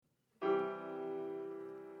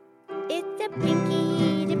It's the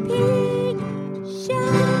Pinky the Pig Show.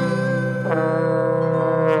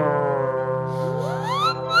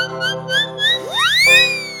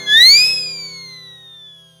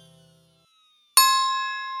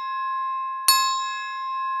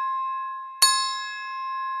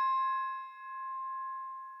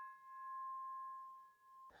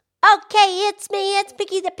 Okay, it's me, it's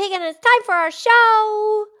Pinky the Pig, and it's time for our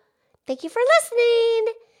show. Thank you for listening.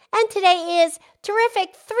 And today is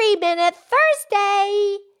Terrific 3-Minute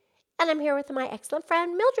Thursday. And I'm here with my excellent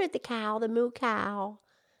friend, Mildred the Cow, the Moo Cow.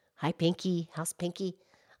 Hi, Pinky. How's Pinky?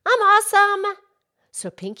 I'm awesome. So,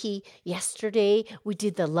 Pinky, yesterday we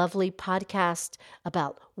did the lovely podcast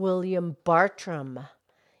about William Bartram.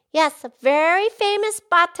 Yes, a very famous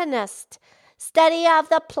botanist. Study of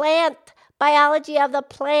the plant, biology of the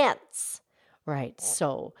plants. Right,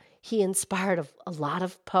 so he inspired a lot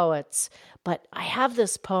of poets. But I have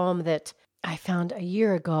this poem that I found a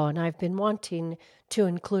year ago, and I've been wanting to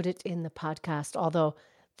include it in the podcast, although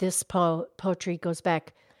this poetry goes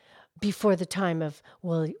back before the time of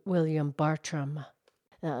William Bartram.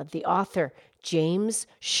 The author, James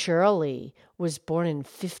Shirley, was born in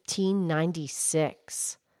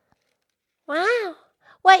 1596. Wow.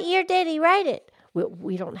 What year did he write it?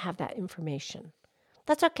 We don't have that information.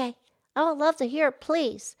 That's okay. I would love to hear it,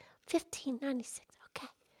 please. 1596. Okay.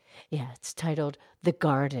 Yeah, it's titled The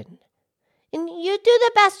Garden. And you do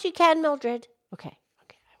the best you can, Mildred. Okay, I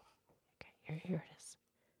will. Okay, here it is.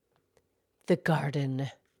 The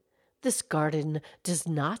garden. This garden does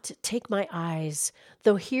not take my eyes,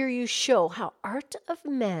 though here you show how art of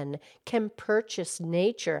men can purchase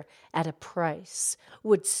nature at a price,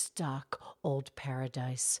 Woodstock, old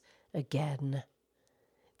paradise, again.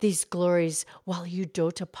 These glories, while you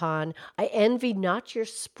dote upon, I envy not your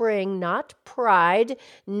spring, not pride,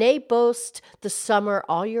 nay boast the summer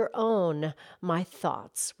all your own. My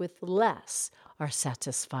thoughts with less are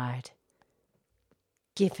satisfied.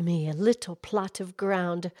 Give me a little plot of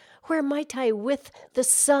ground, where might I with the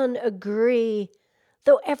sun agree?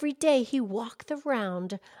 Though every day he walk the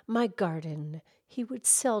round, my garden he would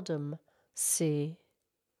seldom see.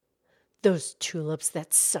 Those tulips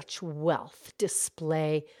that such wealth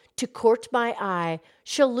display, to court my eye,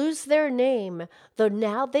 shall lose their name, though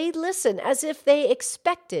now they listen as if they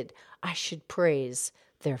expected I should praise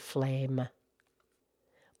their flame.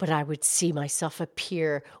 But I would see myself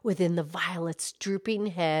appear within the violet's drooping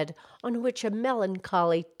head, on which a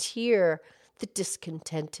melancholy tear the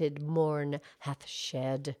discontented morn hath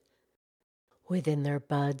shed. Within their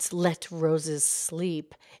buds let roses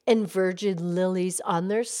sleep, and virgin lilies on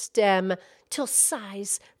their stem, till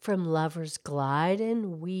sighs from lovers glide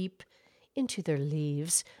and weep into their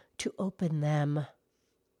leaves to open them.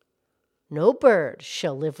 No bird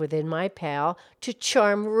shall live within my pale to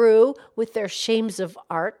charm rue with their shames of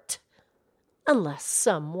art, unless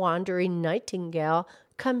some wandering nightingale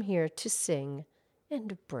come here to sing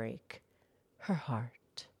and break her heart.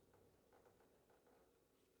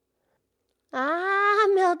 Ah,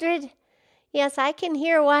 Mildred. Yes, I can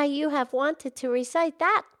hear why you have wanted to recite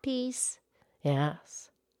that piece.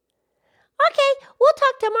 Yes. Okay, we'll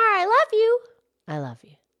talk tomorrow. I love you. I love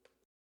you.